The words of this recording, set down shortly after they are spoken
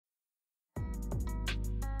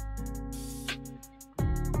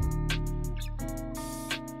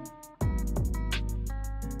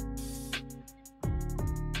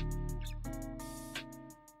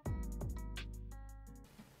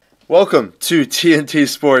Welcome to TNT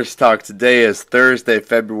Sports Talk. Today is Thursday,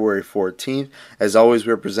 February 14th. As always,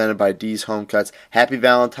 we're presented by D's Home Cuts. Happy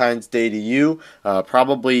Valentine's Day to you.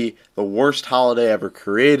 Probably the worst holiday ever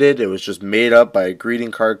created. It was just made up by a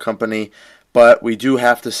greeting card company, but we do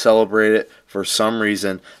have to celebrate it for some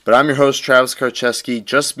reason. But I'm your host, Travis Karcheski.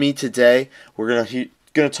 Just me today. We're going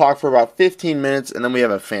to talk for about 15 minutes, and then we have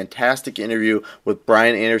a fantastic interview with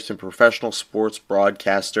Brian Anderson, professional sports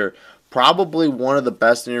broadcaster. Probably one of the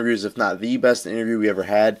best interviews, if not the best interview we ever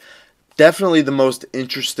had. Definitely the most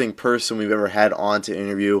interesting person we've ever had on to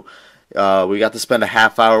interview. We got to spend a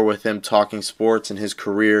half hour with him talking sports and his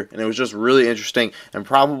career, and it was just really interesting and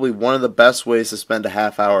probably one of the best ways to spend a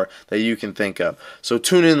half hour that you can think of. So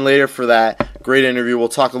tune in later for that great interview. We'll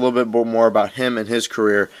talk a little bit more about him and his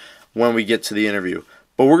career when we get to the interview.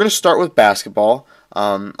 But we're going to start with basketball.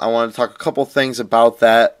 I want to talk a couple things about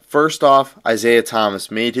that. First off, Isaiah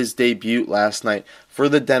Thomas made his debut last night for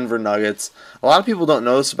the Denver Nuggets. A lot of people don't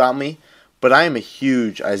know this about me, but I am a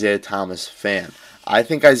huge Isaiah Thomas fan. I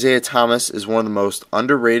think Isaiah Thomas is one of the most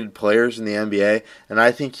underrated players in the NBA, and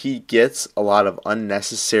I think he gets a lot of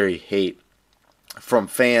unnecessary hate from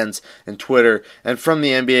fans and Twitter and from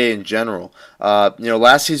the NBA in general.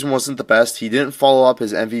 Last season wasn't the best. He didn't follow up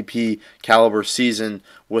his MVP caliber season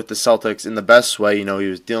with the Celtics in the best way. He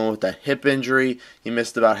was dealing with that hip injury. He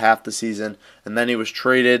missed about half the season, and then he was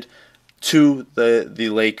traded to the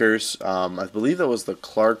Lakers. I believe that was the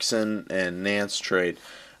Clarkson and Nance trade.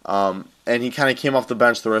 And he kind of came off the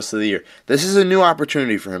bench the rest of the year. This is a new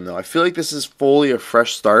opportunity for him, though. I feel like this is fully a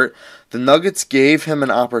fresh start. The Nuggets gave him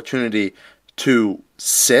an opportunity to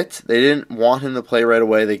sit. They didn't want him to play right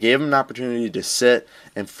away. They gave him an opportunity to sit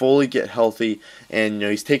and fully get healthy. And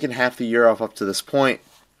he's taken half the year off up to this point,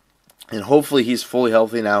 and hopefully he's fully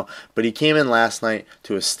healthy now. But he came in last night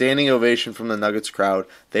to a standing ovation from the Nuggets crowd.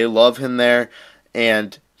 They love him there,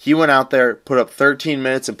 and he went out there, put up 13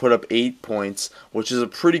 minutes and put up 8 points, which is a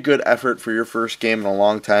pretty good effort for your first game in a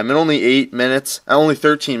long time. And only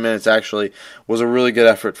 13 minutes actually, was a really good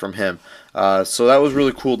effort from him. So that was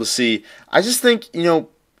really cool to see. I just think,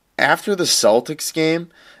 after the Celtics game,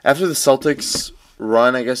 after the Celtics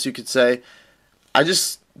run, I guess you could say, I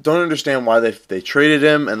just don't understand why they traded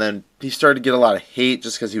him, and then he started to get a lot of hate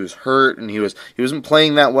just because he was hurt and he wasn't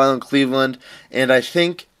playing that well in Cleveland. And I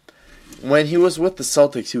think when he was with the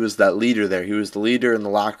Celtics, he was that leader there. He was the leader in the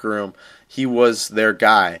locker room. He was their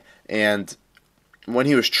guy. And when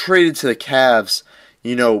he was traded to the Cavs,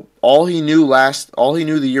 all he knew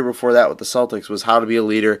the year before that with the Celtics was how to be a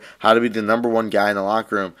leader, how to be the number one guy in the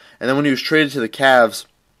locker room. And then when he was traded to the Cavs,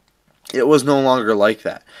 it was no longer like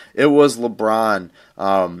that. It was LeBron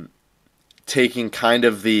taking kind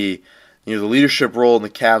of the leadership role in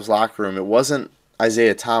the Cavs locker room. It wasn't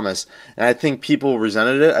Isaiah Thomas, and I think people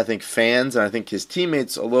resented it. I think fans and I think his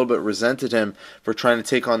teammates a little bit resented him for trying to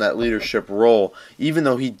take on that leadership role, even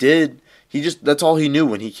though that's all he knew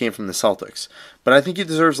when he came from the Celtics. But I think he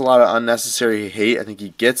deserves a lot of unnecessary hate. I think he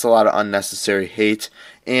gets a lot of unnecessary hate,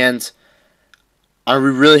 and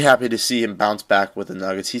I'm really happy to see him bounce back with the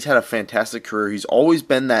Nuggets. He's had a fantastic career. He's always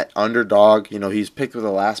been that underdog. He's picked with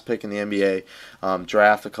the last pick in the NBA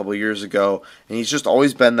draft a couple years ago, and he's just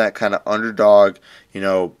always been that kind of underdog,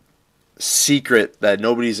 secret that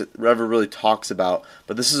nobody's ever really talks about.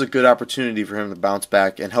 But this is a good opportunity for him to bounce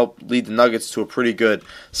back and help lead the Nuggets to a pretty good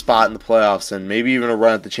spot in the playoffs and maybe even a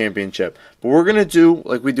run at the championship. But we're going to do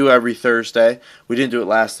like we do every Thursday. We didn't do it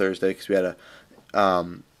last Thursday because we had a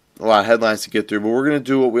lot of headlines to get through, but we're going to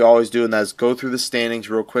do what we always do, and that is go through the standings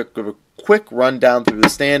real quick, give a quick rundown through the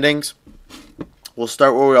standings. We'll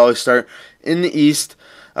start where we always start, in the East.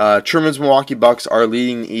 Truman's Milwaukee Bucks are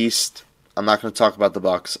leading the East. I'm not going to talk about the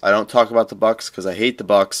Bucks. I don't talk about the Bucks because I hate the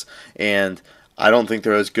Bucks, and I don't think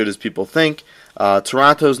they're as good as people think.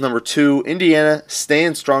 Toronto's number 2. Indiana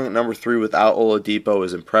staying strong at number 3 without Oladipo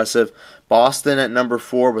is impressive. Boston at number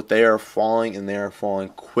 4, but they are falling, and they are falling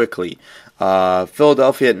quickly.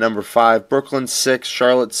 Philadelphia at number 5, Brooklyn 6,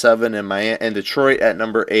 Charlotte 7, and Detroit at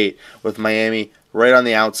number 8, with Miami right on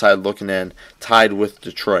the outside looking in, tied with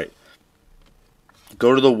Detroit.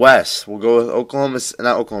 Go to the West. We'll go with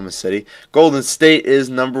Golden State is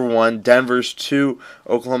number 1, Denver's 2,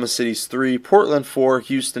 Oklahoma City's 3, Portland 4,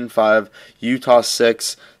 Houston 5, Utah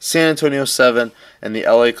 6, San Antonio 7, and the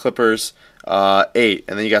LA Clippers 8.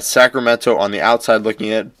 And then you got Sacramento on the outside looking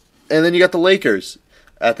in, and then you got the Lakers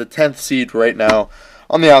at the 10th seed right now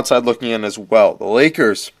on the outside looking in as well. The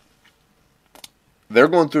Lakers, they're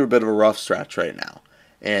going through a bit of a rough stretch right now,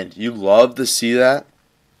 and you love to see that.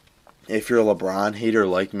 If you're a LeBron hater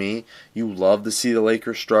like me, you love to see the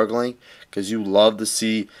Lakers struggling because you love to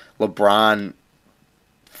see LeBron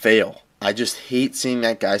fail. I just hate seeing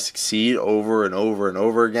that guy succeed over and over and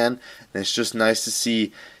over again. And it's just nice to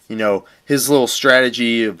see, his little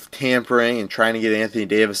strategy of tampering and trying to get Anthony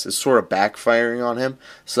Davis is sort of backfiring on him.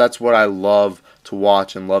 So that's what I love to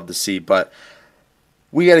watch and love to see. But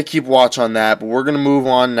we got to keep watch on that. But we're going to move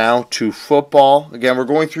on now to football. Again, we're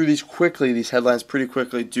going through these headlines pretty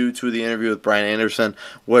quickly due to the interview with Brian Anderson,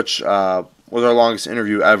 which was our longest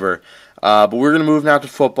interview ever. But we're going to move now to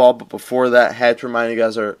football. But before that, I had to remind you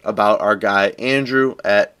guys about our guy, Andrew,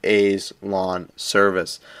 at A's Lawn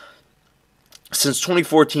Service. Since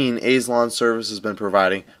 2014, A's Lawn Service has been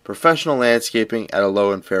providing professional landscaping at a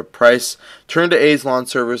low and fair price. Turn to A's Lawn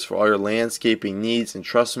Service for all your landscaping needs, and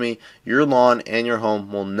trust me, your lawn and your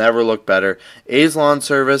home will never look better. A's Lawn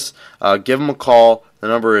Service, give them a call. The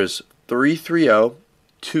number is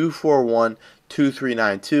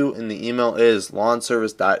 330-241-2392, and the email is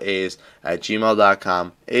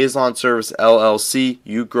lawnservice.a's@gmail.com. A's Lawn Service, LLC.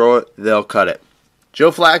 You grow it, they'll cut it.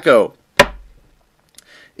 Joe Flacco.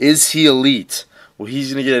 Is he elite? Well,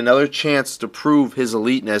 he's going to get another chance to prove his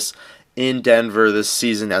eliteness in Denver this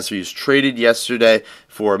season, as he was traded yesterday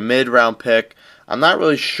for a mid-round pick. I'm not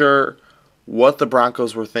really sure what the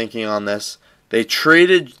Broncos were thinking on this. They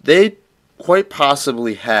quite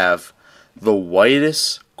possibly have the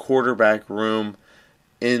whitest quarterback room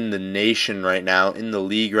in the nation right now, in the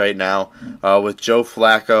league right now, with Joe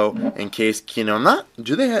Flacco and Case Keenum.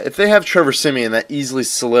 If they have Trevor Siemian, that easily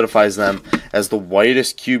solidifies them as the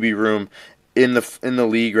whitest QB room in the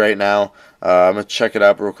league right now. I'm gonna check it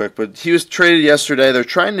out real quick, but he was traded yesterday. They're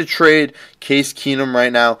trying to trade Case Keenum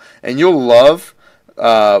right now, and you'll love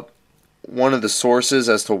one of the sources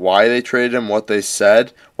as to why they traded him, what they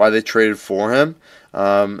said, why they traded for him.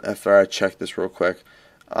 After I check this real quick.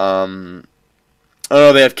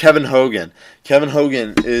 Oh, they have Kevin Hogan. Kevin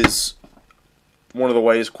Hogan is one of the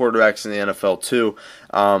whitest quarterbacks in the NFL, too.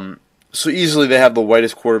 So easily they have the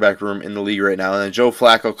whitest quarterback room in the league right now. And then Joe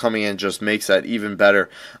Flacco coming in just makes that even better.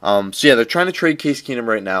 So, yeah, they're trying to trade Case Keenum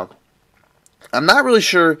right now. I'm not really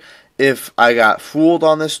sure if I got fooled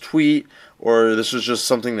on this tweet or this was just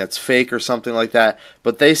something that's fake or something like that.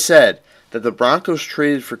 But they said that the Broncos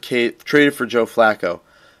traded for Joe Flacco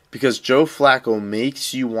because Joe Flacco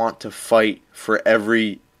makes you want to fight for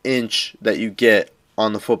every inch that you get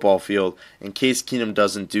on the football field, and Case Keenum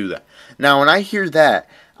doesn't do that. Now, when I hear that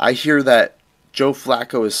Joe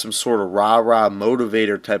Flacco is some sort of rah-rah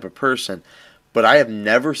motivator type of person, but I have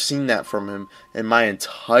never seen that from him in my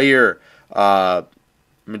entire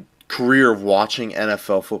career of watching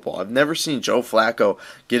NFL football. I've never seen Joe Flacco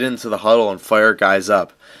get into the huddle and fire guys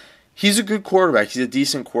up. He's a good quarterback. He's a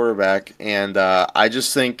decent quarterback, and I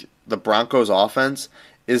just think the Broncos' offense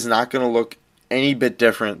is not going to look any bit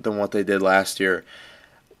different than what they did last year.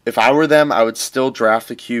 If I were them, I would still draft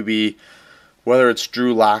a QB, whether it's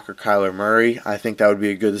Drew Lock or Kyler Murray. I think that would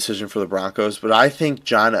be a good decision for the Broncos. But I think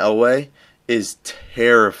John Elway is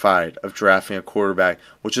terrified of drafting a quarterback,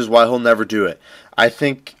 which is why he'll never do it. I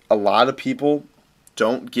think a lot of people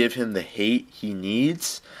don't give him the hate he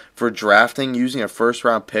needs for using a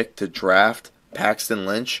first-round pick to draft Paxton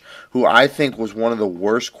Lynch, who I think was one of the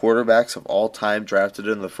worst quarterbacks of all time drafted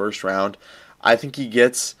in the first round. I think he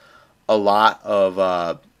gets a lot of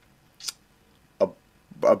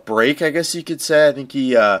a break, I guess you could say. I think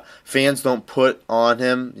fans don't put on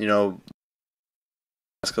him,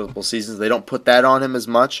 last couple seasons, they don't put that on him as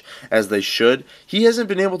much as they should. He hasn't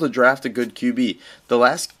been able to draft a good QB.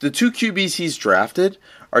 The two QBs he's drafted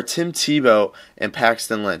are Tim Tebow and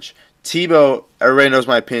Paxton Lynch. Tebow, everybody knows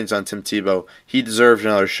my opinions on Tim Tebow. He deserved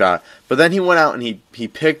another shot. But then he went out and he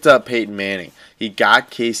picked up Peyton Manning. He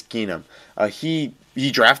got Case Keenum. He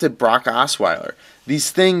drafted Brock Osweiler.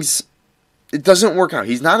 These things, it doesn't work out.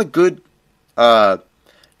 He's not a good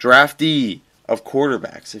draftee of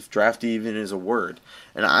quarterbacks, if draftee even is a word.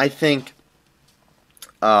 And I think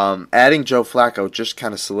adding Joe Flacco just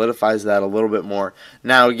kind of solidifies that a little bit more.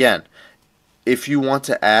 Now, again, if you want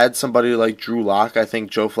to add somebody like Drew Lock, I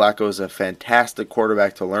think Joe Flacco is a fantastic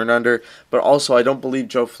quarterback to learn under. But also, I don't believe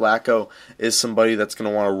Joe Flacco is somebody that's going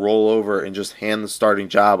to want to roll over and just hand the starting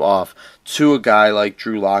job off to a guy like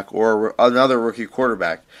Drew Lock or another rookie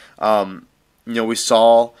quarterback. We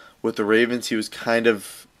saw with the Ravens, he was kind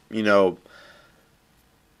of,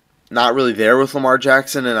 not really there with Lamar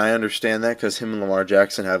Jackson, and I understand that because him and Lamar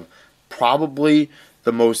Jackson have probably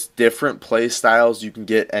the most different play styles you can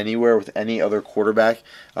get anywhere with any other quarterback.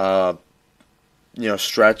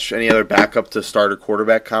 Stretch, any other backup to starter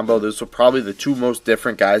quarterback combo. Those were probably the two most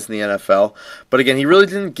different guys in the NFL. But again, he really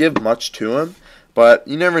didn't give much to him. But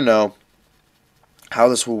you never know how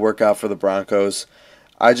this will work out for the Broncos.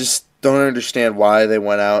 I just don't understand why they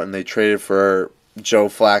went out and they traded for Joe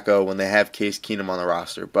Flacco when they have Case Keenum on the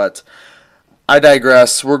roster. But I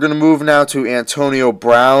digress. We're going to move now to Antonio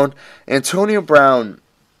Brown. Antonio Brown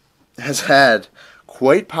has had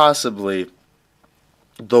quite possibly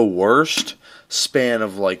the worst span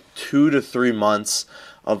of like 2 to 3 months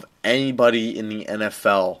of anybody in the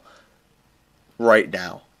NFL right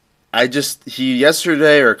now. He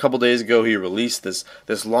yesterday or a couple days ago he released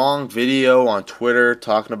this long video on Twitter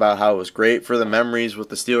talking about how it was great for the memories with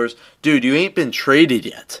the Steelers. Dude, you ain't been traded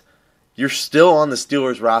yet. You're still on the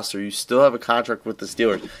Steelers roster. You still have a contract with the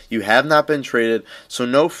Steelers. You have not been traded, so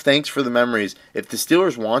no thanks for the memories. If the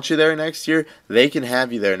Steelers want you there next year, they can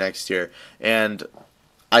have you there next year. And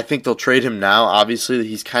I think they'll trade him now. Obviously,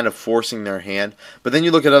 he's kind of forcing their hand. But then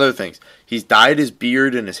you look at other things. He's dyed his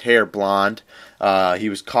beard and his hair blonde. He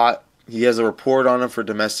was caught. He has a report on him for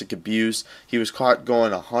domestic abuse. He was caught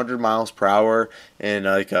going 100 miles per hour in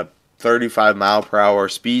like a 35 mile per hour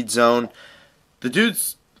speed zone.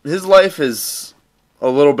 His life is a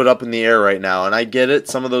little bit up in the air right now, and I get it.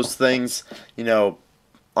 Some of those things,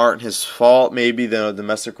 aren't his fault. Maybe the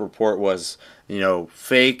domestic report was,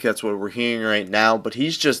 fake. That's what we're hearing right now. But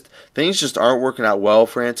things just aren't working out well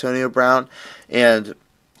for Antonio Brown. And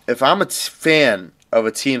if I'm a fan of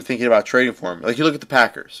a team thinking about trading for him, like you look at the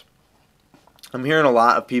Packers, I'm hearing a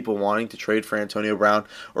lot of people wanting to trade for Antonio Brown,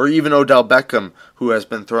 or even Odell Beckham, who has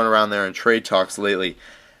been thrown around there in trade talks lately.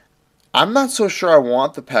 I'm not so sure I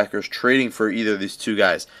want the Packers trading for either of these two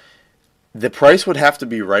guys. The price would have to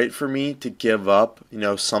be right for me to give up,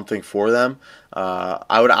 something for them.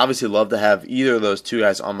 I would obviously love to have either of those two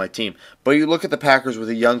guys on my team. But you look at the Packers with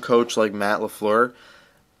a young coach like Matt LaFleur.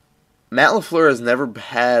 Matt LaFleur has never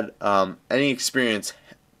had any experience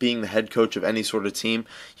being the head coach of any sort of team.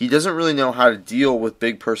 He doesn't really know how to deal with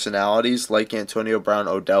big personalities like Antonio Brown,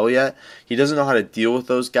 Odell yet. He doesn't know how to deal with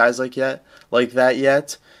those guys like that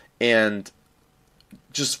yet. And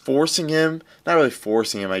just forcing him, not really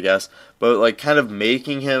forcing him, I guess, but like kind of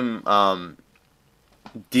making him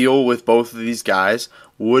deal with both of these guys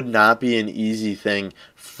would not be an easy thing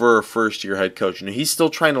for a first-year head coach. He's still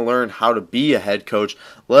trying to learn how to be a head coach,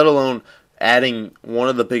 let alone adding one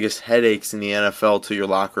of the biggest headaches in the NFL to your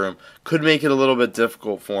locker room could make it a little bit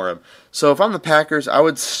difficult for him. So if I'm the Packers, I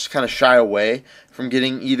would kind of shy away from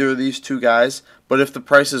getting either of these two guys. But if the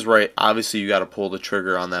price is right, obviously you got to pull the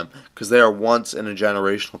trigger on them because they are once in a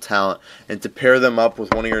generational talent. And to pair them up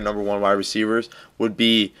with one of your number one wide receivers would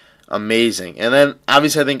be amazing. And then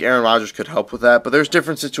obviously I think Aaron Rodgers could help with that. But there's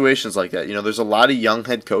different situations like that. There's a lot of young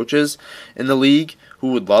head coaches in the league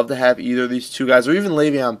who would love to have either of these two guys or even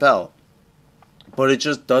Le'Veon Bell. But it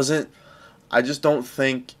just doesn't. I just don't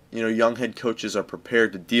think young head coaches are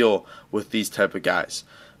prepared to deal with these type of guys.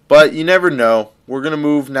 But you never know. We're going to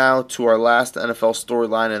move now to our last NFL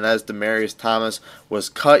storyline, and that is Demaryius Thomas was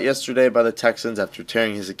cut yesterday by the Texans after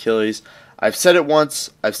tearing his Achilles. I've said it once.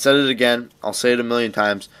 I've said it again. I'll say it a million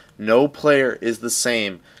times. No player is the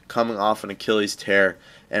same coming off an Achilles tear,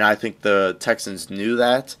 and I think the Texans knew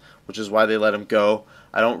that, which is why they let him go.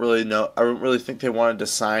 I don't really think they wanted to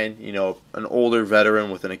sign, an older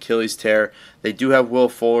veteran with an Achilles tear. They do have Will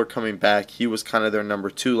Fuller coming back. He was kind of their number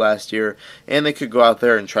 2 last year, and they could go out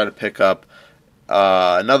there and try to pick up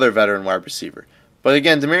another veteran wide receiver. But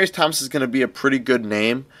again, Demaryius Thomas is going to be a pretty good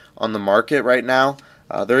name on the market right now.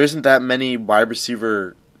 There isn't that many wide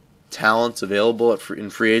receiver talents available in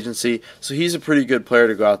free agency, so he's a pretty good player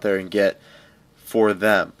to go out there and get for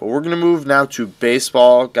them. But we're going to move now to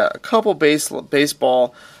baseball. Got a couple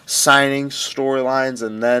baseball signing storylines,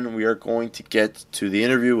 and then we are going to get to the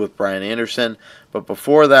interview with Brian Anderson. But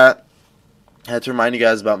before that, I had to remind you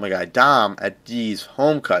guys about my guy Dom at D's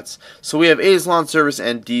Home Cuts. So we have A's Lawn Service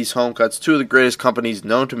and D's Home Cuts, two of the greatest companies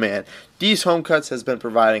known to man. D's Home Cuts has been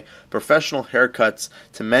providing professional haircuts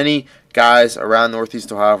to many guys around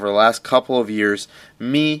Northeast Ohio for the last couple of years.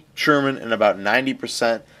 Me, Sherman, and about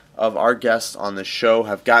 90% of our guests on the show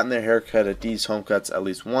have gotten their haircut at D's Home Cuts at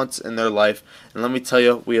least once in their life. And let me tell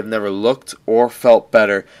you, we have never looked or felt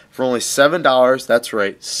better. For only $7, that's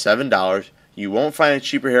right, $7, you won't find a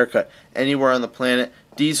cheaper haircut anywhere on the planet.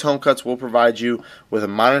 D's Home Cuts will provide you with a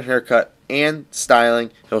modern haircut and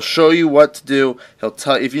styling. He'll show you what to do. He'll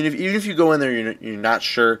tell you, even if you go in there, you're not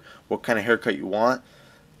sure what kind of haircut you want.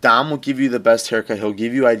 Dom will give you the best haircut. He'll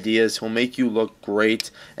give you ideas. He'll make you look great.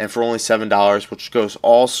 And for only $7, which goes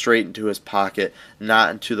all straight into his pocket, not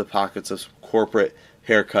into the pockets of some corporate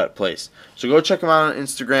haircut place. So go check him out on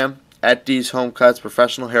Instagram at D's Home Cuts,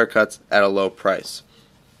 professional haircuts at a low price.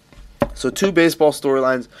 So 2 baseball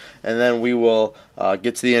storylines, and then we will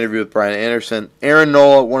get to the interview with Brian Anderson. Aaron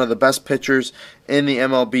Nola, one of the best pitchers in the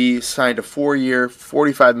MLB, signed a 4-year,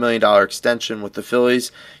 $45 million extension with the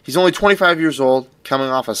Phillies. He's only 25 years old, coming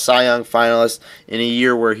off a Cy Young finalist in a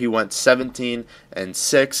year where he went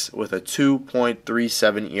 17-6 with a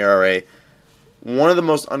 2.37 ERA. One of the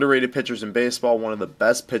most underrated pitchers in baseball, one of the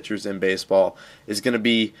best pitchers in baseball, is going to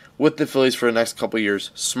be with the Phillies for the next couple of years.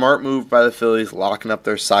 Smart move by the Phillies, locking up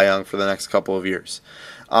their Cy Young for the next couple of years.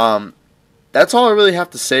 That's all I really have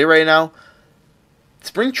to say right now.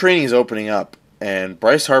 Spring training is opening up, and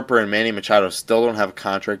Bryce Harper and Manny Machado still don't have a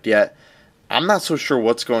contract yet. I'm not so sure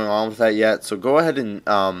what's going on with that yet, so go ahead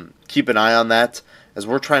and keep an eye on that, as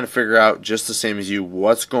we're trying to figure out, just the same as you,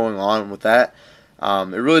 what's going on with that.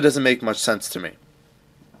 It really doesn't make much sense to me.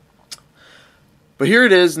 But here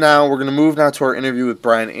it is now. We're going to move now to our interview with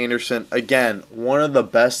Brian Anderson. Again, one of the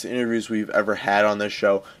best interviews we've ever had on this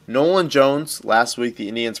show. Nolan Jones, last week, the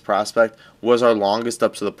Indians prospect, was our longest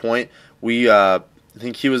up to the point. I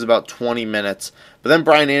think he was about 20 minutes. But then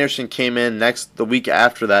Brian Anderson came in the week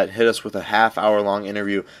after that, hit us with a half-hour-long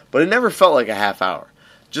interview. But it never felt like a half hour.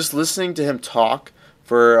 Just listening to him talk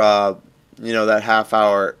for that half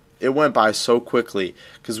hour, it went by so quickly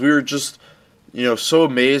because we were just so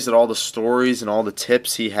amazed at all the stories and all the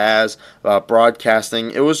tips he has about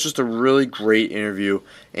broadcasting. It was just a really great interview.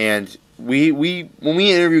 And when we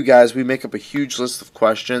interview guys, we make up a huge list of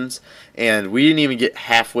questions, and we didn't even get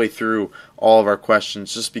halfway through all of our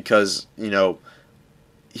questions just because,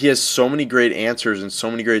 he has so many great answers and so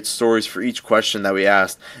many great stories for each question that we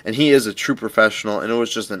asked. And he is a true professional, and it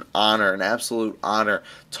was just an absolute honor,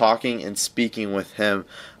 talking and speaking with him.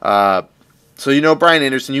 So, Brian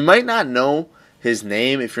Anderson, you might not know his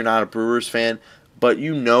name if you're not a Brewers fan, but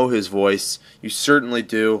you know his voice. You certainly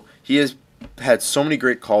do. He has had so many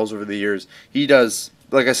great calls over the years. He does,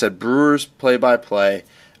 like I said, Brewers play-by-play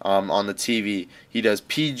on the TV. He does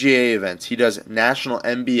PGA events. He does national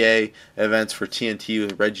NBA events for TNT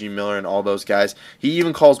with Reggie Miller and all those guys. He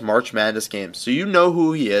even calls March Madness games. So you know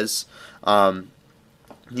who he is.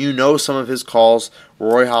 You know some of his calls.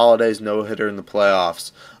 Roy Halladay's no-hitter in the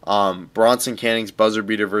playoffs. Bronson Canning's buzzer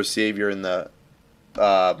beater versus Xavier in the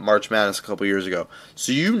March Madness a couple years ago.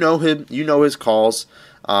 So you know him. You know his calls.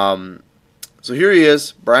 So here he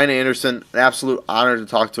is, Brian Anderson. An absolute honor to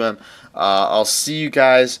talk to him. I'll see you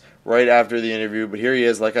guys right after the interview. But here he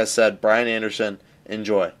is, like I said, Brian Anderson.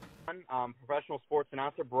 Enjoy. Professional sports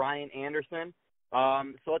announcer Brian Anderson.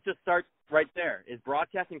 So let's just start right there. Is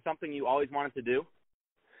broadcasting something you always wanted to do?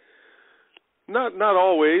 Not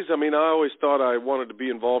always. I mean, I always thought I wanted to be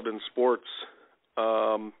involved in sports.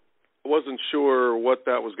 I wasn't sure what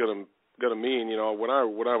that was going to mean. When I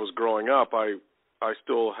was growing up, I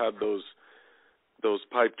still had those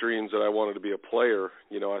pipe dreams that I wanted to be a player.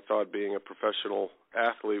 I thought being a professional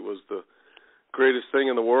athlete was the greatest thing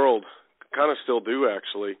in the world. Kind of still do,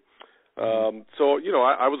 actually. So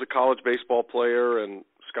I was a college baseball player and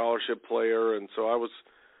scholarship player, and so I was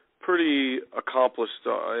pretty accomplished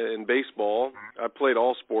in baseball. I played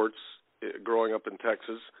all sports growing up in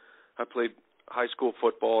Texas. I played high school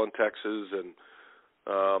football in Texas and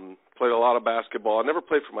played a lot of basketball. I never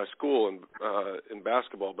played for my school in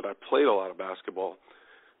basketball, but I played a lot of basketball,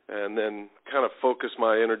 and then kind of focused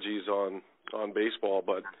my energies on baseball.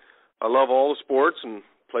 But I love all the sports and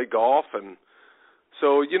play golf, and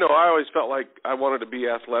so I always felt like I wanted to be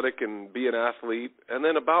athletic and be an athlete. And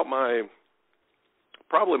then about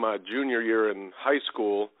probably my junior year in high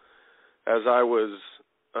school, as I was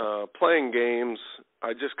playing games,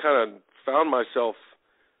 I just kind of found myself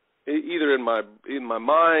either in my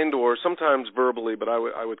mind or sometimes verbally, but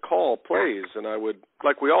I would call plays, and I would,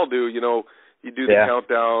 like we all do, you do the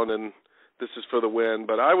countdown and this is for the win,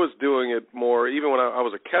 but I was doing it more even when I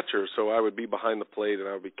was a catcher, so I would be behind the plate and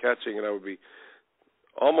I would be catching and I would be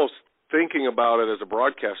almost thinking about it as a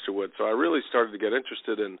broadcaster would. So I really started to get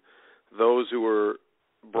interested in those who were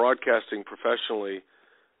broadcasting professionally,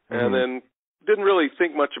 and then didn't really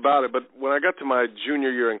think much about it. But when I got to my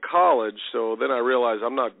junior year in college, so then I realized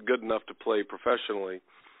I'm not good enough to play professionally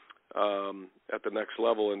at the next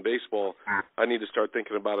level in baseball. I need to start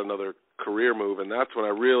thinking about another career move, and that's when I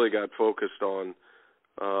really got focused on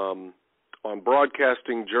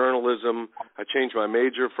broadcasting, journalism. I changed my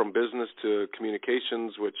major from business to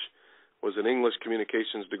communications, which was an English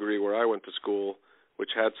communications degree where I went to school,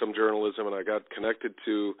 which had some journalism, and I got connected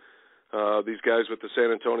to these guys with the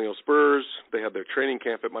San Antonio Spurs. They had their training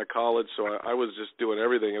camp at my college, so I was just doing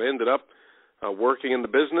everything, and I ended up working in the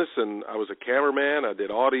business, and I was a cameraman. I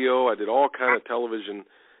did audio. I did all kind of television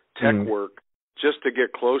tech work just to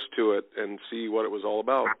get close to it and see what it was all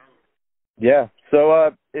about. Yeah.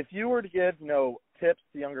 So if you were to give, tips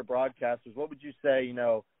to younger broadcasters, what would you say,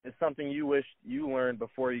 is something you wish you learned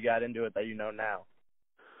before you got into it that you know now?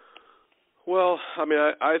 Well, I mean,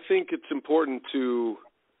 I think it's important to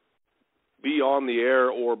be on the air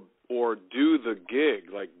or do the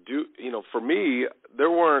gig. Like for me, there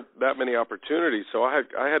weren't that many opportunities, so I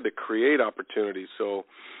had to create opportunities. So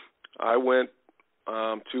I went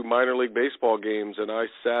to minor league baseball games, and I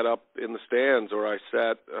sat up in the stands, or I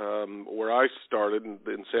sat where I started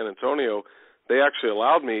in San Antonio. They actually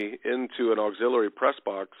allowed me into an auxiliary press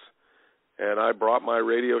box, and I brought my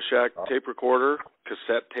Radio Shack tape recorder,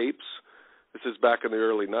 cassette tapes. This is back in the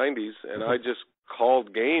early 90s, and I just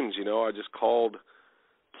called games, I just called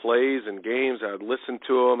plays and games. I'd listen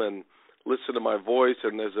to them and listen to my voice,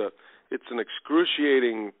 and it's an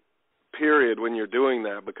excruciating period when you're doing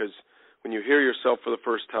that, because when you hear yourself for the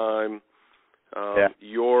first time,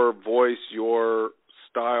 your voice, your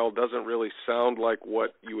style doesn't really sound like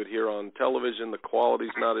what you would hear on television. The quality's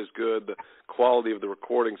not as good, the quality of the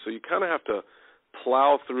recording. So you kind of have to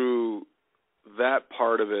plow through that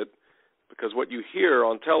part of it, because what you hear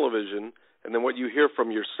on television and then what you hear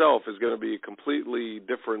from yourself is going to be a completely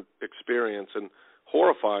different experience, and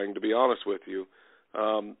horrifying, to be honest with you,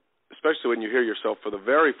 especially when you hear yourself for the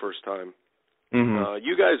very first time. Mm-hmm.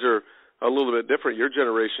 You guys are a little bit different. Your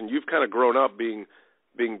generation, you've kind of grown up being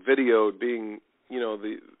videoed, being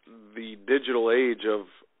the digital age of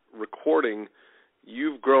recording.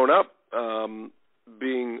 You've grown up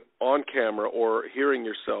being on camera or hearing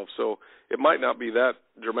yourself, so it might not be that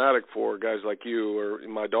dramatic for guys like you or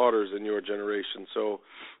my daughters in your generation. So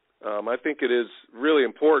I think it is really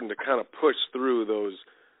important to kind of push through those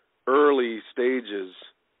early stages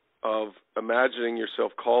of imagining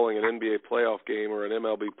yourself calling an NBA playoff game or an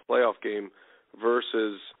MLB playoff game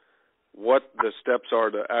versus what the steps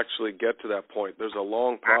are to actually get to that point. There's a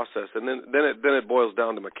long process, and then it boils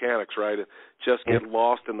down to mechanics, right? Just get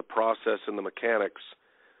lost in the process and the mechanics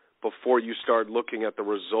before you start looking at the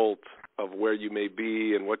result of where you may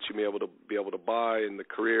be and what you may be able to buy and the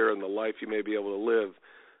career and the life you may be able to live.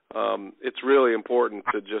 It's really important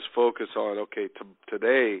to just focus on, okay,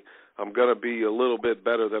 today I'm going to be a little bit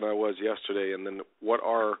better than I was yesterday, and then what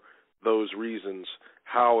are those reasons?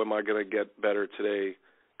 How am I going to get better today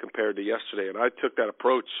compared to yesterday? And I took that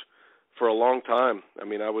approach for a long time. I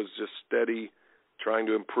mean, I was just steady trying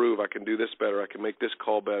to improve. I can do this better. I can make this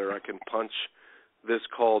call better. I can punch this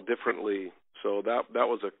call differently. So that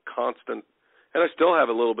was a constant, and I still have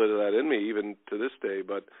a little bit of that in me even to this day,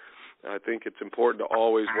 but I think it's important to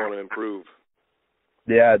always want to improve.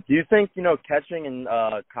 Yeah. Do you think, catching in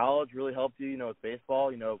college really helped you, with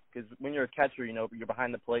baseball? Because when you're a catcher, you're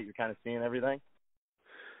behind the plate, you're kind of seeing everything.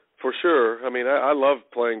 For sure. I mean, I love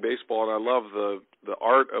playing baseball, and I love the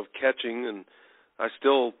art of catching, and I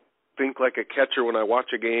still think like a catcher when I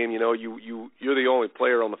watch a game. You're the only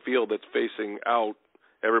player on the field that's facing out.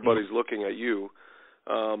 Everybody's looking at you.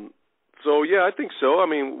 So yeah, I think so. I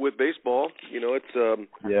mean, with baseball, it's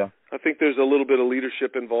I think there's a little bit of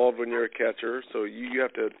leadership involved when you're a catcher, so you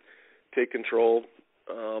have to take control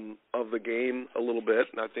of the game a little bit,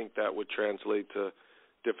 and I think that would translate to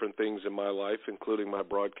different things in my life, including my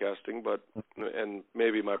broadcasting, and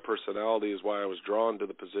maybe my personality is why I was drawn to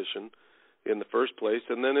the position in the first place.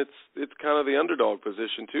 And then it's kind of the underdog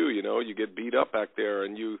position too. You get beat up back there,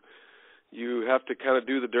 and you have to kind of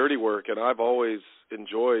do the dirty work. And I've always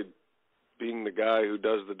enjoyed being the guy who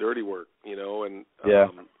does the dirty work, and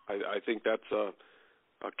I think that's a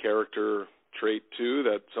character trait too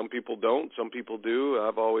that some people don't, some people do.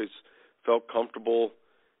 I've always felt comfortable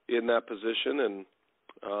in that position, and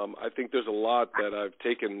I think there's a lot that I've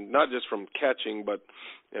taken, not just from catching, but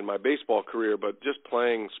in my baseball career, but just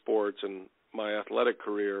playing sports and my athletic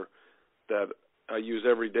career, that I use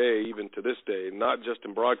every day, even to this day, not just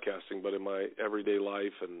in broadcasting, but in my everyday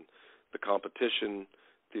life and the competition,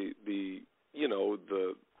 the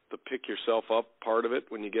pick yourself up part of it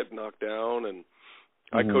when you get knocked down. And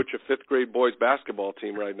I coach a fifth grade boys basketball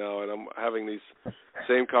team right now, and I'm having these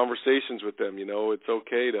same conversations with them. It's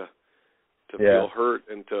okay to feel hurt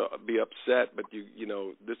and to be upset, but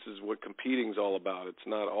this is what competing's all about. It's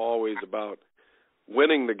not always about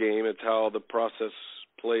winning the game. It's how the process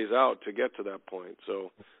plays out to get to that point.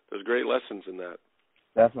 So there's great lessons in that.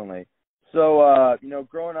 Definitely. So,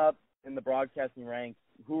 growing up in the broadcasting ranks,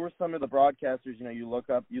 who were some of the broadcasters, you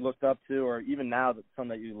looked up to, or even now some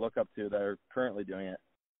that you look up to that are currently doing it?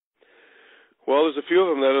 Well, there's a few of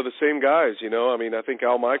them that are the same guys, I mean, I think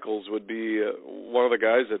Al Michaels would be one of the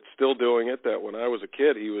guys that's still doing it, that when I was a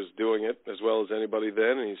kid, he was doing it as well as anybody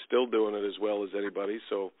then, and he's still doing it as well as anybody.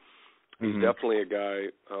 So he's definitely a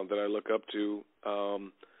guy that I look up to.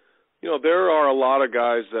 there are a lot of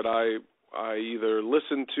guys that I either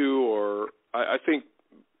listen to or I think,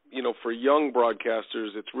 for young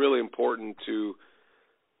broadcasters, it's really important to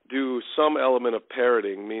do some element of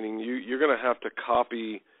parroting, meaning you're going to have to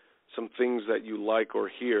copy some things that you like or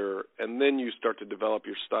hear, and then you start to develop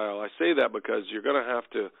your style. I say that because you're going to have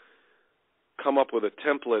to come up with a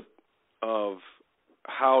template of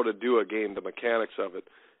how to do a game, the mechanics of it.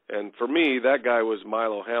 And for me, that guy was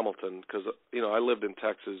Milo Hamilton because, I lived in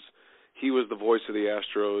Texas. He was the voice of the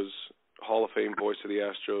Astros, Hall of Fame voice of the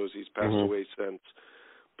Astros. He's passed away since.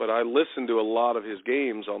 But I listened to a lot of his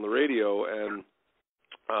games on the radio and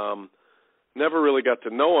never really got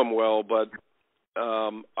to know him well, but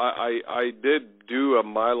I did do a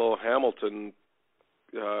Milo Hamilton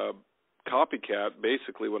copycat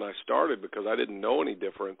basically when I started because I didn't know any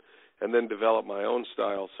different, and then develop my own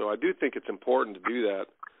style. So I do think it's important to do that,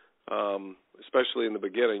 especially in the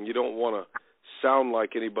beginning. You don't want to sound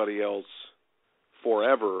like anybody else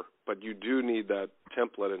forever, but you do need that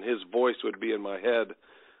template, and his voice would be in my head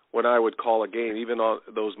when I would call a game. Even on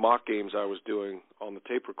those mock games I was doing on the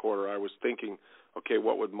tape recorder, I was thinking, okay,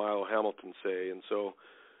 what would Milo Hamilton say? And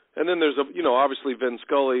then there's obviously Vin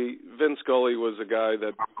Scully. Vin Scully was a guy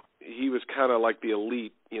that he was kind of like the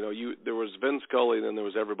elite. There was Vin Scully, and then there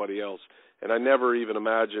was everybody else. And I never even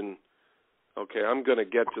imagined, okay, I'm going to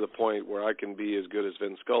get to the point where I can be as good as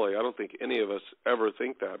Vin Scully. I don't think any of us ever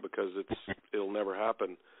think that because it'll never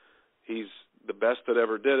happen. He's the best that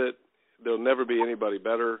ever did it. There'll never be anybody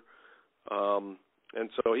better. And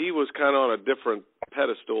so he was kind of on a different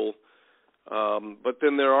pedestal. But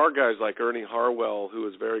then there are guys like Ernie Harwell, who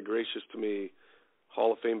was very gracious to me,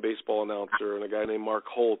 Hall of Fame baseball announcer, and a guy named Mark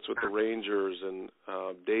Holtz with the Rangers, and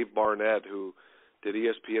Dave Barnett, who did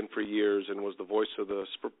ESPN for years and was the voice of the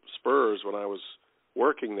Spurs when I was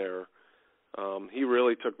working there. He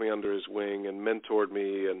really took me under his wing and mentored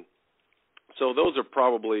me. And so those are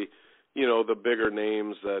probably, the bigger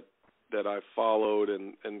names that I followed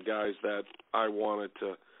and guys that I wanted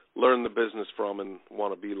to learn the business from and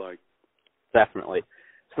want to be like. Definitely.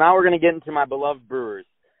 So now we're going to get into my beloved Brewers.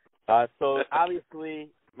 So obviously,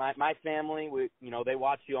 my family, they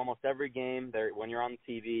watch you almost every game when you're on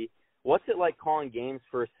the TV. What's it like calling games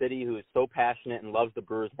for a city who is so passionate and loves the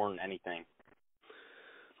Brewers more than anything?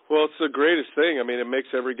 Well, it's the greatest thing. I mean, it makes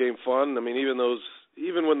every game fun. I mean,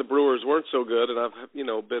 even when the Brewers weren't so good, and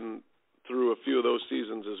I've been through a few of those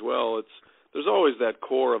seasons as well, there's always that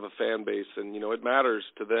core of a fan base, and it matters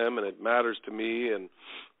to them and it matters to me, and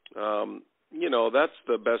that's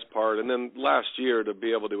the best part. And then last year to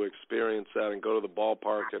be able to experience that and go to the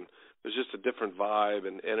ballpark, and there's just a different vibe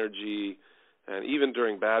and energy, and even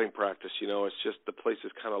during batting practice, it's just the place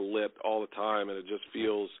is kind of lit all the time, and it just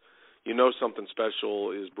feels, something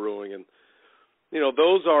special is brewing. And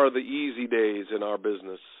those are the easy days in our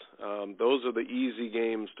business. Those are the easy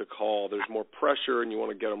games to call. There's more pressure and you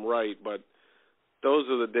want to get them right, but those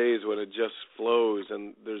are the days when it just flows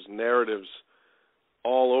and there's narratives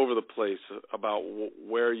all over the place about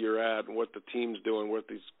where you're at and what the team's doing, what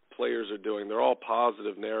these players are doing. They're all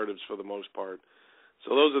positive narratives for the most part.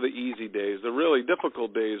 So those are the easy days. The really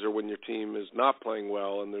difficult days are when your team is not playing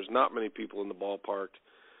well and there's not many people in the ballpark.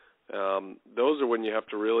 Those are when you have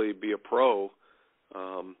to really be a pro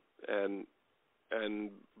and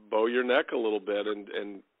bow your neck a little bit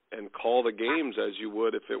and call the games as you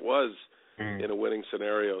would if it was in a winning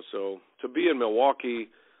scenario. So to be in Milwaukee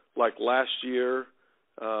like last year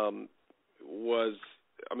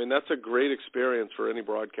that's a great experience for any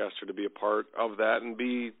broadcaster to be a part of that and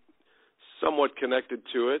be somewhat connected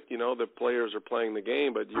to it. The players are playing the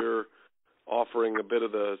game, but you're offering a bit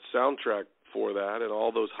of the soundtrack for that and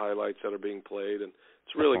all those highlights that are being played, and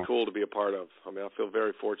it's really cool to be a part of. I feel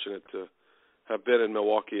very fortunate to have been in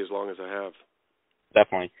Milwaukee as long as I have.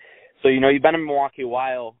 Definitely. So, you've been in Milwaukee a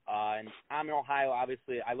while, and I'm in Ohio,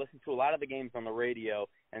 obviously. I listen to a lot of the games on the radio,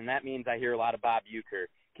 and that means I hear a lot of Bob Uecker.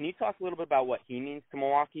 Can you talk a little bit about what he means to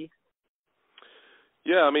Milwaukee?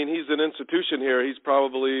 Yeah, he's an institution here. He's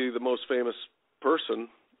probably the most famous person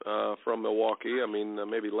from Milwaukee.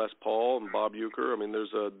 Maybe Les Paul and Bob Uecker.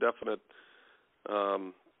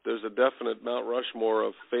 There's a definite Mount Rushmore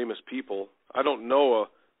of famous people. I don't know a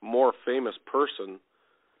more famous person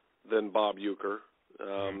than Bob Uecker,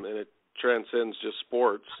 and it transcends just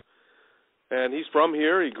sports. And he's from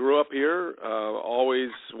here. He grew up here, always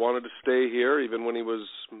wanted to stay here, even when he was,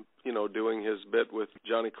 doing his bit with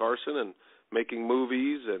Johnny Carson and making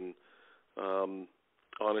movies and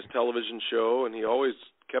on his television show. And he always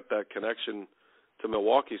kept that connection to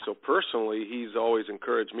Milwaukee. So personally, he's always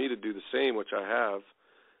encouraged me to do the same, which I have.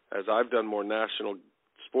 As I've done more national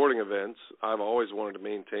sporting events, I've always wanted to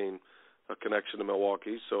maintain a connection to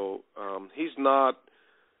Milwaukee. So he's not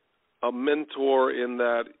a mentor in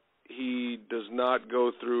that he does not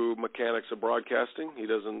go through mechanics of broadcasting. He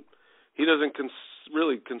doesn't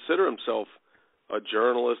really consider himself a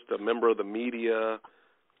journalist, a member of the media.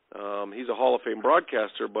 He's a Hall of Fame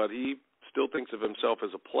broadcaster, but he still thinks of himself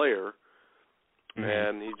as a player,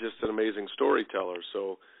 and he's just an amazing storyteller.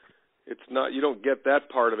 So it's not, you don't get that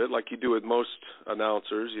part of it like you do with most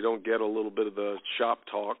announcers. You don't get a little bit of the shop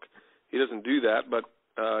talk. He doesn't do that, but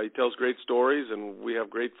he tells great stories, and we have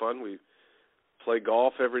great fun. We play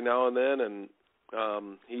golf every now and then,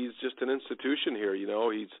 and he's just an institution here. You know,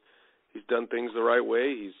 he's done things the right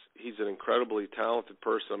way. He's an incredibly talented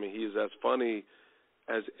person. I mean, he is as funny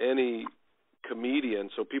as any comedian.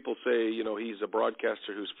 So people say, you know, he's a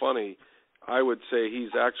broadcaster who's funny. I would say he's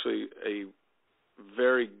actually a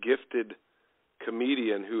very gifted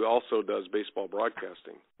comedian who also does baseball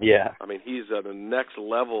broadcasting. Yeah. I mean, he's at the next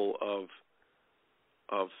level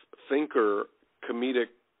of thinker, comedic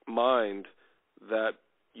mind that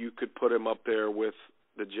you could put him up there with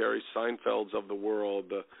the Jerry Seinfelds of the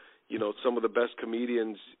world, some of the best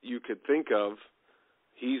comedians you could think of.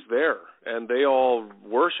 He's there, and they all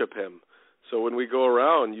worship him. So when we go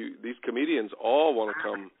around, these comedians all want to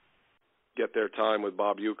come get their time with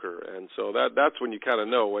Bob Uecker, and so that's when you kind of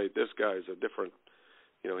know, wait, this guy's a different,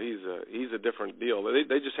 he's a different deal.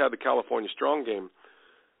 They just had the California Strong Game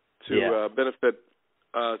to benefit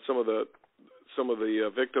some of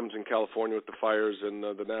the victims in California with the fires and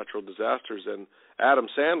the natural disasters, and Adam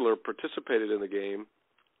Sandler participated in the game,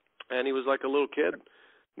 and he was like a little kid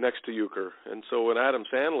next to Uecker. And so when Adam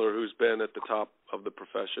Sandler, who's been at the top of the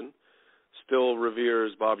profession, still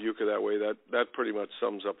reveres Bob Uecker that way, that pretty much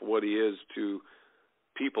sums up what he is to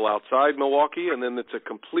people outside Milwaukee, and then it's a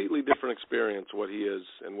completely different experience what he is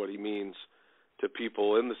and what he means to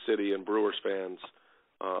people in the city and Brewers fans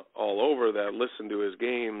all over that listen to his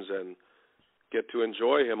games and get to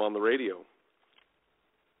enjoy him on the radio.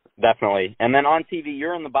 Definitely. And then on TV,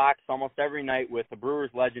 you're in the box almost every night with the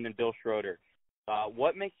Brewers legend and Bill Schroeder.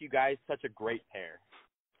 What makes you guys such a great pair?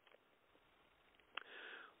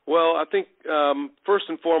 Well, I think first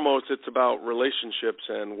and foremost, it's about relationships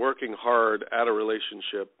and working hard at a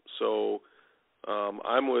relationship. So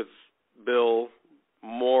I'm with Bill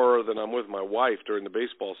more than I'm with my wife during the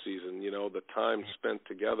baseball season. You know, the time spent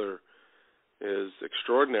together is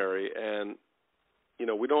extraordinary. And,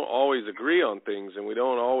 we don't always agree on things, and we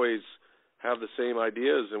don't always have the same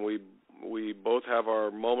ideas, and we both have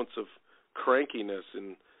our moments of crankiness,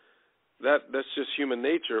 and that's just human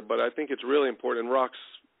nature. But I think it's really important, and Rock's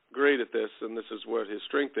great at this, and this is what his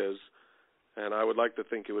strength is, and I would like to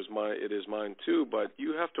think it is mine too, but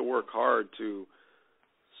you have to work hard to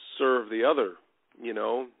serve the other,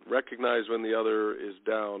 recognize when the other is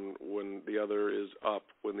down, when the other is up,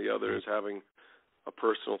 when the other is having a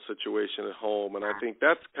personal situation at home. And I think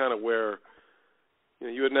that's kind of where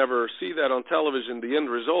you would never see that on television. The end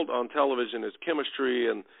result on television is chemistry,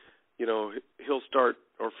 and he'll start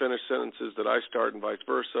or finish sentences that I start and vice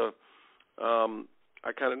versa.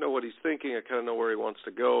 I kind of know what he's thinking. I kind of know where he wants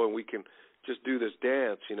to go, and we can just do this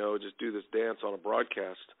dance, on a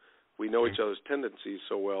broadcast. We know each other's tendencies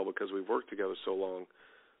so well because we've worked together so long.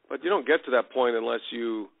 But you don't get to that point unless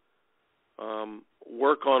you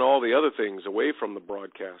work on all the other things away from the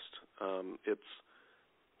broadcast. It's,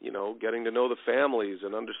 getting to know the families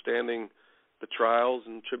and understanding the trials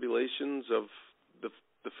and tribulations of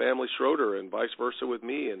the family Schroeder, and vice versa with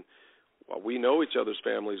me. And we know each other's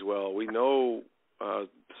families well. We know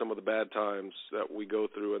some of the bad times that we go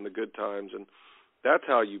through and the good times, and that's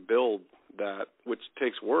how you build that, which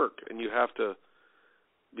takes work. And you have to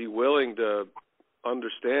be willing to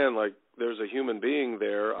understand, like, there's a human being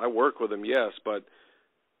there. I work with him, yes, but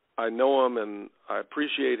I know him and I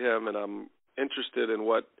appreciate him, and I'm interested in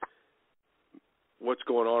what's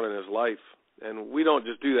going on in his life. And we don't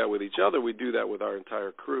just do that with each other, we do that with our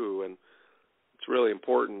entire crew, and it's really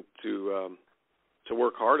important to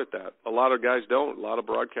work hard at that. A lot of guys don't, a lot of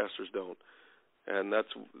broadcasters don't. And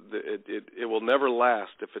it will never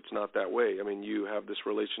last if it's not that way. I mean, you have this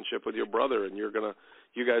relationship with your brother, and you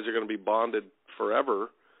guys are going to be bonded forever.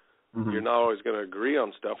 Mm-hmm. You're not always going to agree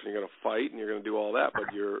on stuff, and you're going to fight, and you're going to do all that.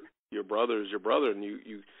 But your brother is your brother, and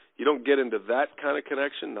you don't get into that kind of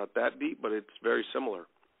connection, not that deep, but it's very similar.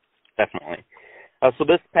 Definitely. So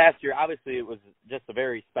this past year, obviously, it was just a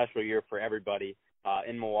very special year for everybody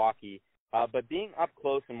in Milwaukee. But being up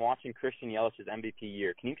close and watching Christian Yelich's MVP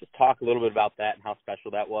year, can you just talk a little bit about that and how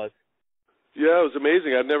special that was? Yeah, it was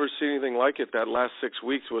amazing. I'd never seen anything like it. That last 6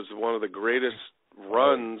 weeks was one of the greatest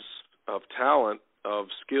runs of talent, of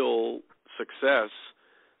skill, success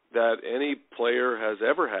that any player has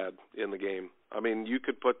ever had in the game. I mean, you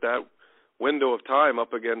could put that window of time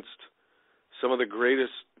up against some of the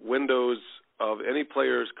greatest windows of any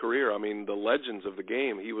player's career. I mean, the legends of the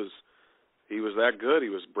game. He was that good. He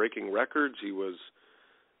was breaking records. He was,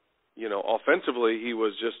 offensively, he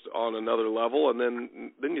was just on another level. And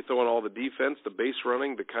then you throw in all the defense, the base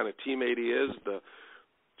running, the kind of teammate he is,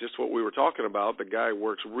 just what we were talking about. The guy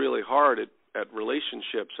works really hard at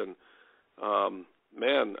relationships, and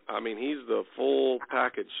man, I mean, he's the full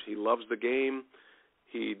package. He loves the game.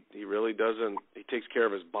 He really doesn't. He takes care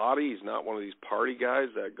of his body. He's not one of these party guys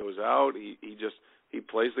that goes out. He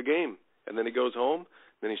plays the game, and then he goes home.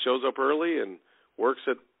 Then he shows up early and works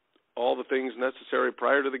at all the things necessary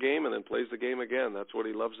prior to the game, and then plays the game again. That's what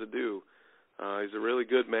he loves to do. He's a really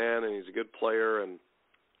good man, and he's a good player, and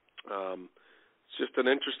it's just an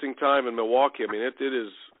interesting time in Milwaukee. I mean, it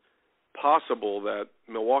is possible that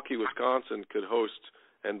Milwaukee, Wisconsin could host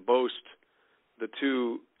and boast the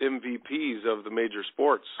two MVPs of the major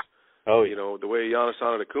sports. Oh, yeah. The way Giannis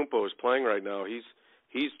Antetokounmpo is playing right now,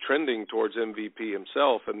 he's trending towards MVP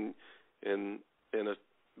himself, and in a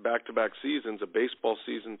back-to-back seasons, a baseball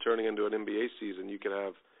season turning into an NBA season, you could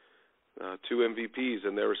have two MVPs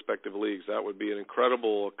in their respective leagues. That would be an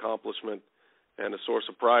incredible accomplishment and a source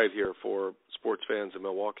of pride here for sports fans in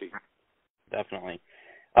Milwaukee. Definitely.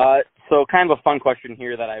 So kind of a fun question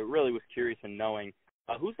here that I really was curious in knowing.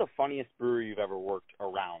 Who's the funniest brewer you've ever worked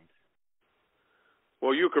around?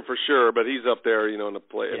 Well, Euchre for sure, but he's up there, in a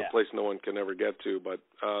place no one can ever get to. But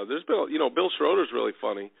there's been, Bill Schroeder's really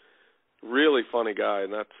funny guy,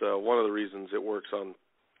 and that's one of the reasons it works on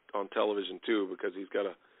television too, because he's got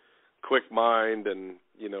a quick mind and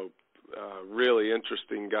really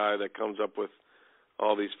interesting guy that comes up with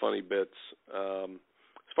all these funny bits.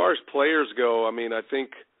 As far as players go, I mean, I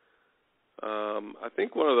think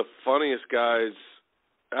one of the funniest guys,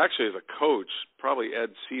 actually as a coach, probably Ed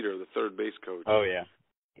Cedar, the third base coach. Oh, yeah.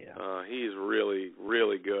 He's really,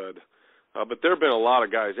 really good. But there have been a lot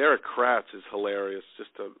of guys. Eric Kratz is hilarious,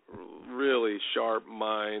 just a really sharp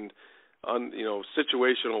mind,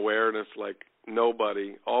 situational awareness like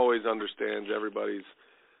nobody, always understands everybody's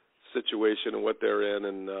situation and what they're in.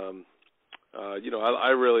 And, I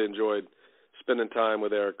really enjoyed spending time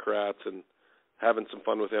with Eric Kratz and having some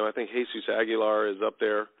fun with him. I think Jesus Aguilar is up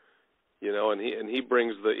there, and he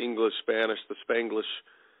brings the English, Spanish, the Spanglish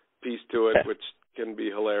piece to it, which can be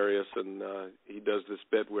hilarious. And he does this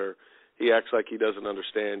bit where he acts like he doesn't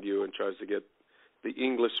understand you and tries to get the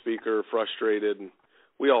English speaker frustrated. And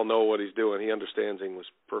we all know what he's doing. He understands English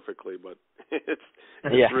perfectly, but it's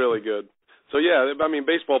really good. So, yeah, I mean,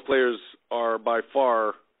 baseball players are by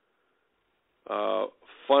far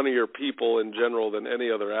funnier people in general than any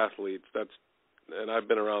other athletes. And I've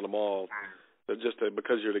been around them all. But just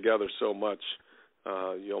because you're together so much,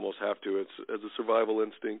 you almost have to. It's as a survival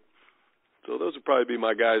instinct. So those would probably be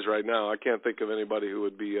my guys right now. I can't think of anybody who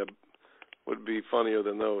would be funnier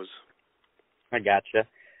than those. I gotcha.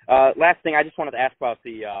 Last thing, I just wanted to ask about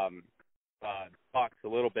the Bucks a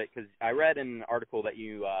little bit, because I read in an article that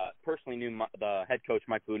you personally knew the head coach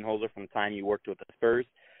Mike Budenholzer from the time you worked with the Spurs.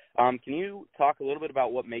 Can you talk a little bit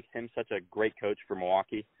about what makes him such a great coach for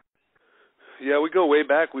Milwaukee? Yeah, we go way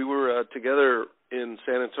back. We were together in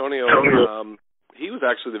San Antonio. He was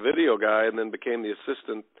actually the video guy and then became the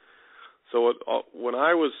assistant. So when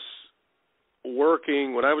I was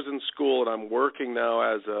in school, and I'm working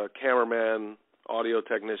now as a cameraman, audio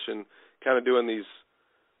technician, kind of doing these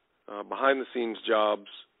behind-the-scenes jobs,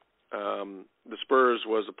 the Spurs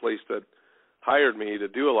was a place that hired me to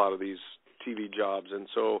do a lot of these TV jobs. And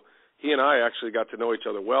so he and I actually got to know each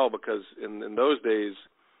other well, because in those days,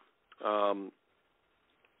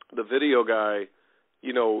 the video guy,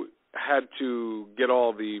 had to get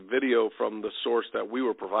all the video from the source that we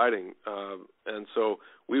were providing. And so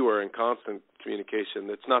we were in constant communication.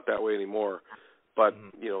 It's not that way anymore. But,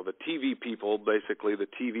 the TV people, basically the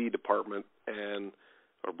TV department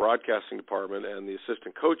or broadcasting department and the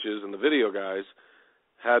assistant coaches and the video guys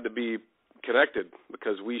had to be connected,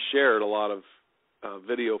 because we shared a lot of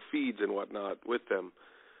video feeds and whatnot with them.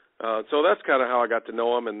 So that's kind of how I got to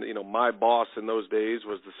know him. And, my boss in those days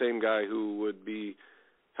was the same guy who would be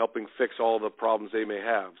helping fix all the problems they may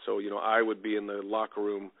have. So, I would be in the locker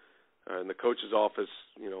room in the coach's office,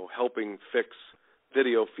 helping fix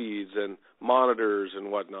video feeds and monitors and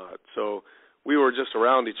whatnot. So we were just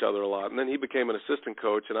around each other a lot. And then he became an assistant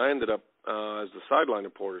coach, and I ended up as the sideline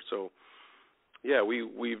reporter. So, yeah,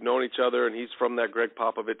 we've known each other, and he's from that Greg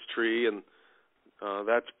Popovich tree, and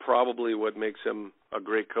that's probably what makes him a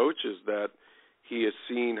great coach, is that he has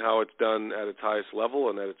seen how it's done at its highest level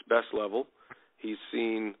and at its best level. He's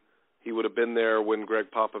seen He would have been there when Greg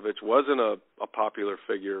Popovich wasn't a popular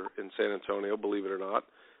figure in San Antonio, believe it or not,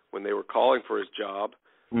 when they were calling for his job.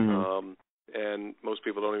 Mm-hmm. And most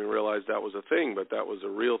people don't even realize that was a thing, but that was a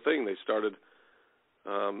real thing. They started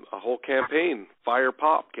a whole campaign, Fire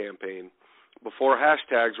Pop campaign. Before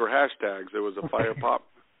hashtags were hashtags, there was a Fire Pop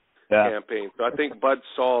campaign. So I think Bud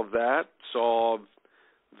saw that, saw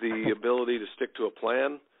the ability to stick to a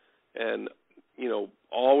plan and, you know,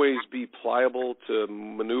 always be pliable to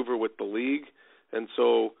maneuver with the league. And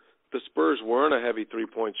so the Spurs weren't a heavy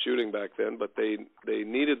three-point shooting back then, but they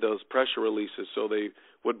needed those pressure releases, so they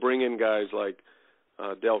would bring in guys like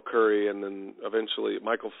Del Curry and then eventually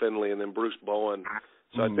Michael Finley and then Bruce Bowen.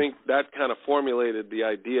 So I think that kind of formulated the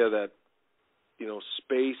idea that, you know,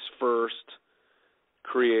 space first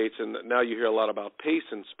creates, and now you hear a lot about pace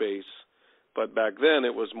and space, but back then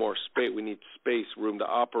it was more space. We need space, room to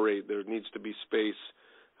operate. There needs to be space,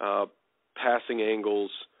 passing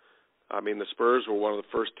angles. I mean, the Spurs were one of the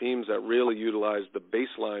first teams that really utilized the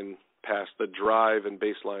baseline pass, the drive and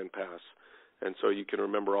baseline pass. And so you can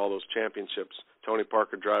remember all those championships. Tony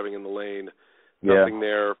Parker driving in the lane, nothing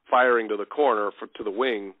there, firing to the corner, to the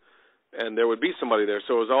wing, and there would be somebody there.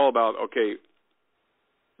 So it was all about, okay,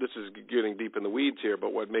 this is getting deep in the weeds here,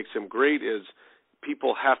 but what makes him great is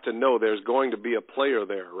people have to know there's going to be a player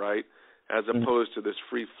there, right, as opposed to this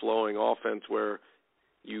free-flowing offense where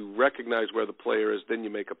you recognize where the player is, then you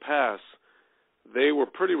make a pass. They were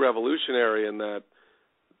pretty revolutionary in that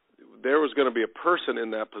there was going to be a person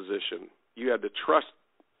in that position. You had to trust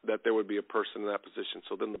that there would be a person in that position.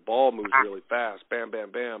 So then the ball moves really fast, bam,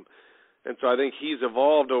 bam, bam. And so I think he's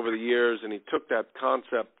evolved over the years, and he took that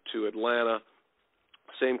concept to Atlanta,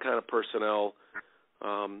 same kind of personnel.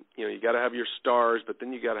 You know, you got to have your stars, but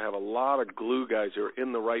then you got to have a lot of glue guys who are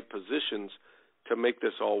in the right positions to make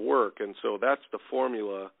this all work. And so that's the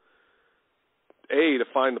formula, A, to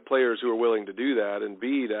find the players who are willing to do that, and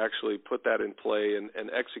B, to actually put that in play and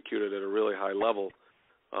execute it at a really high level.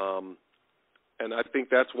 And I think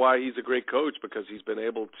that's why he's a great coach, because he's been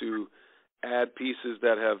able to add pieces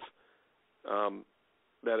that have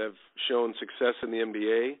shown success in the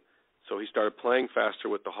NBA. So he started playing faster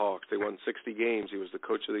with the Hawks. They won 60 games. He was the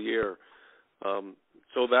coach of the year.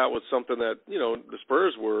 So that was something that, you know, the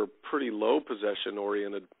Spurs were pretty low possession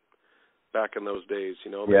oriented back in those days. You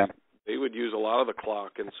know, they would use a lot of the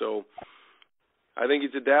clock. And so I think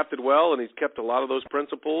he's adapted well, and he's kept a lot of those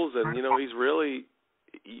principles. And, you know, he's really,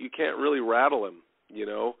 you can't really rattle him, you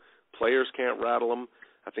know. Players can't rattle him.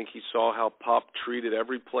 I think he saw how Pop treated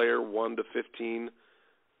every player 1 to 15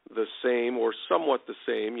 the same or somewhat the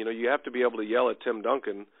same. You know, you have to be able to yell at Tim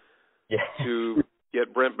Duncan to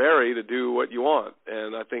get Brent Barry to do what you want.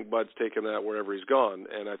 And I think Bud's taken that wherever he's gone.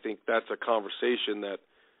 And I think that's a conversation that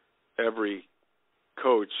every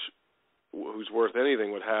coach who's worth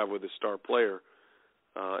anything would have with his star player.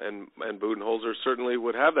 And Budenholzer certainly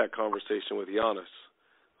would have that conversation with Giannis.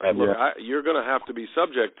 Look, you're going to have to be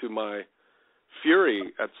subject to my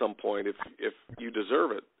fury at some point if you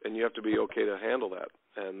deserve it, and you have to be okay to handle that.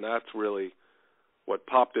 And that's really what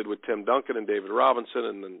Pop did with Tim Duncan and David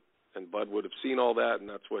Robinson, and Bud would have seen all that, and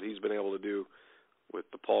that's what he's been able to do with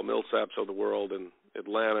the Paul Millsaps of the world and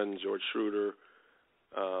Atlanta and George Schroeder,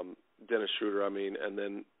 Dennis Schroeder, and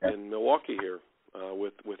then in Milwaukee here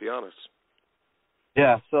with Giannis.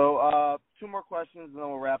 Yeah, so 2 more questions and then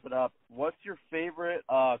we'll wrap it up. What's your favorite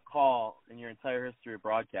call in your entire history of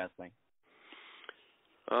broadcasting?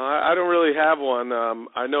 I don't really have one.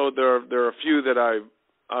 I know there are a few that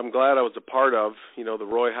I'm glad I was a part of. You know, the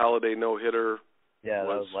Roy Halladay no-hitter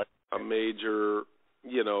was a major,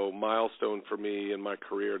 you know, milestone for me in my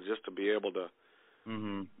career, just to be able to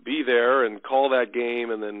be there and call that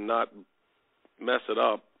game and then not mess it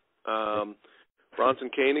up. Bronson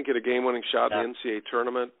Koenig hit a game-winning shot in the NCAA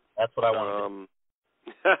tournament. That's what I wanted.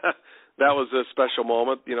 That was a special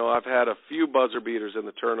moment. You know, I've had a few buzzer beaters in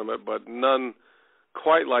the tournament, but none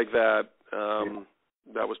quite like that.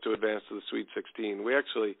 That was to advance to the Sweet 16.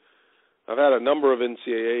 I've had a number of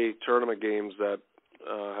NCAA tournament games that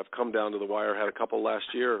have come down to the wire. Had a couple last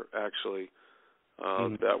year, actually,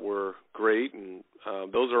 that were great, and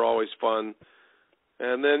those are always fun.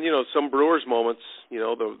 And then, you know, some Brewers moments, you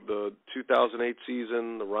know, the 2008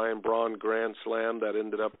 season, the Ryan Braun Grand Slam that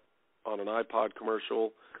ended up on an iPod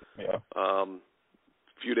commercial. A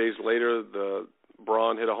few days later, the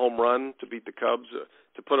Braun hit a home run to beat the Cubs,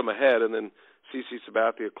 to put them ahead, and then CeCe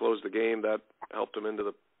Sabathia closed the game. That helped them into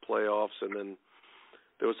the playoffs. And then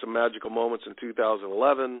there was some magical moments in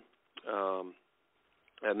 2011.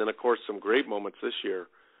 And then, of course, some great moments this year.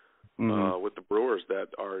 With the Brewers that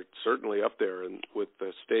are certainly up there, and with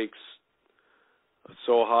the stakes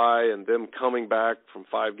so high, and them coming back from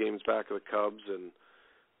 5 games back of the Cubs and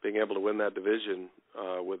being able to win that division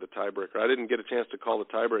with a tiebreaker. I didn't get a chance to call the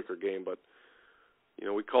tiebreaker game, but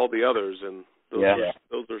we called the others, and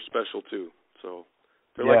those are special too. So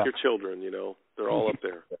they're like your children, they're all up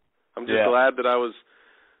there. I'm just glad that I was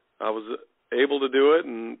able to do it,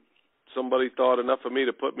 and somebody thought enough of me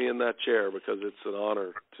to put me in that chair, because it's an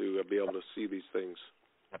honor to be able to see these things.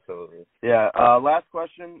 Absolutely. Yeah. Last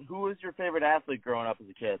question. Who was your favorite athlete growing up as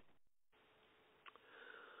a kid?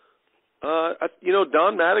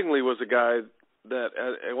 Don Mattingly was a guy that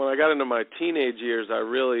when I got into my teenage years, I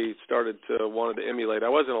really started to wanted to emulate. I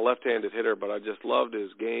wasn't a left-handed hitter, but I just loved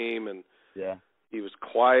his game, and he was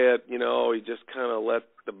quiet. He just kind of let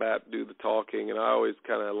the bat do the talking, and I always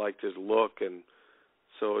kind of liked his look. And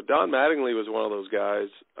so Don Mattingly was one of those guys.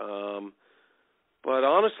 But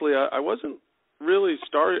honestly, I wasn't really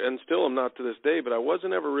and still am not to this day, but I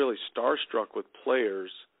wasn't ever really starstruck with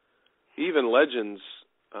players, even legends,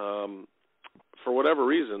 for whatever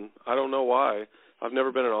reason. I don't know why. I've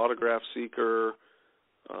never been an autograph seeker.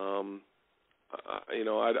 I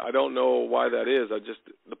don't know why that is.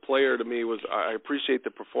 The player to me I appreciate the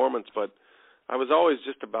performance, but I was always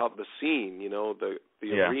just about the scene, the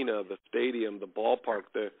arena, the stadium, the ballpark,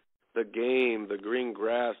 the game, the green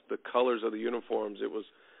grass, the colors of the uniforms. It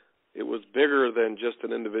was bigger than just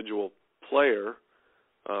an individual player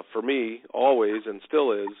for me, always, and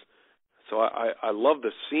still is. So I love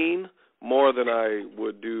the scene more than I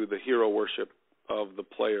would do the hero worship of the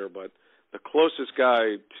player. But the closest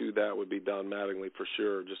guy to that would be Don Mattingly for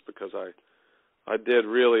sure, just because I did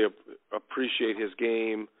really appreciate his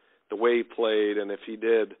game, the way he played, and if he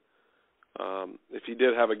did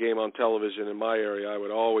have a game on television in my area, I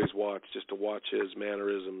would always watch, just to watch his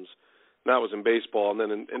mannerisms. And that was in baseball. And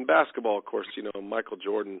then in basketball, of course, Michael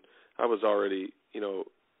Jordan, I was already, an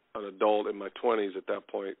adult in my 20s at that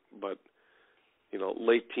point, but,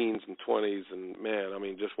 late teens and 20s. And, man,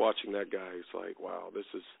 just watching that guy, it's like, wow, this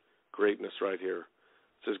is greatness right here.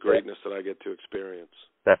 This is greatness that I get to experience.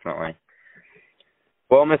 Definitely.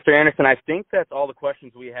 Well, Mr. Anderson, I think that's all the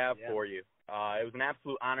questions we have for you. It was an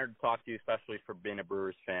absolute honor to talk to you, especially for being a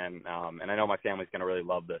Brewers fan. And I know my family's going to really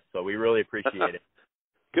love this, so we really appreciate it.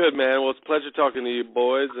 Good, man. Well, it's a pleasure talking to you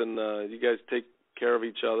boys, and you guys take care of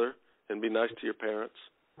each other and be nice to your parents.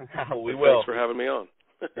 We will. Thanks for having me on.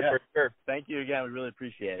 For sure. Thank you again. We really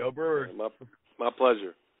appreciate it. Go Brewers. My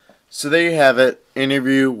pleasure. So there you have it,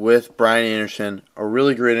 interview with Brian Anderson. A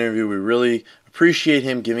really great interview. We really appreciate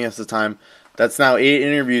him giving us the time. That's now 8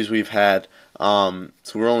 interviews we've had. So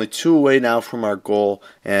we're only 2 away now from our goal.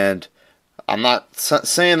 And I'm not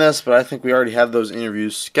saying this, but I think we already have those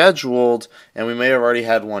interviews scheduled, and we may have already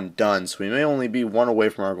had one done. So we may only be 1 away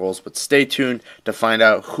from our goals, but stay tuned to find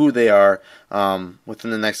out who they are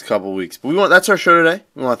within the next couple of weeks. But that's our show today.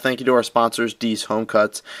 We want to thank you to our sponsors, D's Home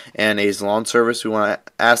Cuts and A's Lawn Service. We want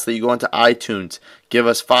to ask that you go into iTunes, give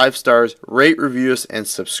us 5 stars, rate, review us, and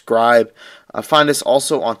subscribe. Find us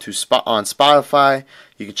also on Spotify.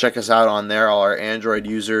 You can check us out on there, all our Android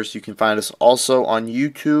users. You can find us also on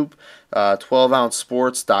YouTube,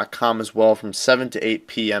 12ouncesports.com as well, from 7 to 8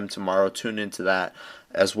 p.m. tomorrow. Tune into that,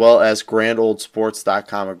 as well as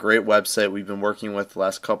grandoldsports.com, a great website we've been working with the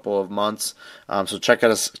last couple of months. So check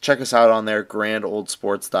us out on there,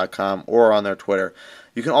 grandoldsports.com, or on their Twitter.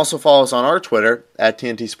 You can also follow us on our Twitter, at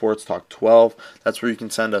TNT Sports Talk 12. That's where you can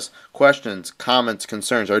send us questions, comments,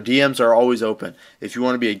 concerns. Our DMs are always open. If you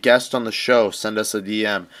want to be a guest on the show, send us a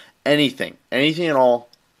DM. Anything at all,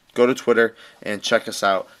 go to Twitter and check us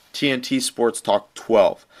out, TNT Sports Talk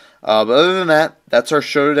 12. But other than that, that's our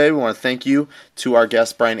show today. We want to thank you to our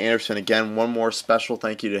guest, Brian Anderson. Again, one more special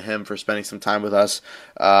thank you to him for spending some time with us.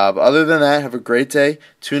 But other than that, have a great day.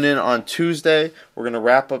 Tune in on Tuesday. We're going to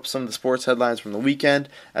wrap up some of the sports headlines from the weekend,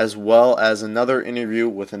 as well as another interview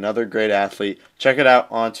with another great athlete. Check it out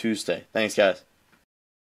on Tuesday. Thanks, guys.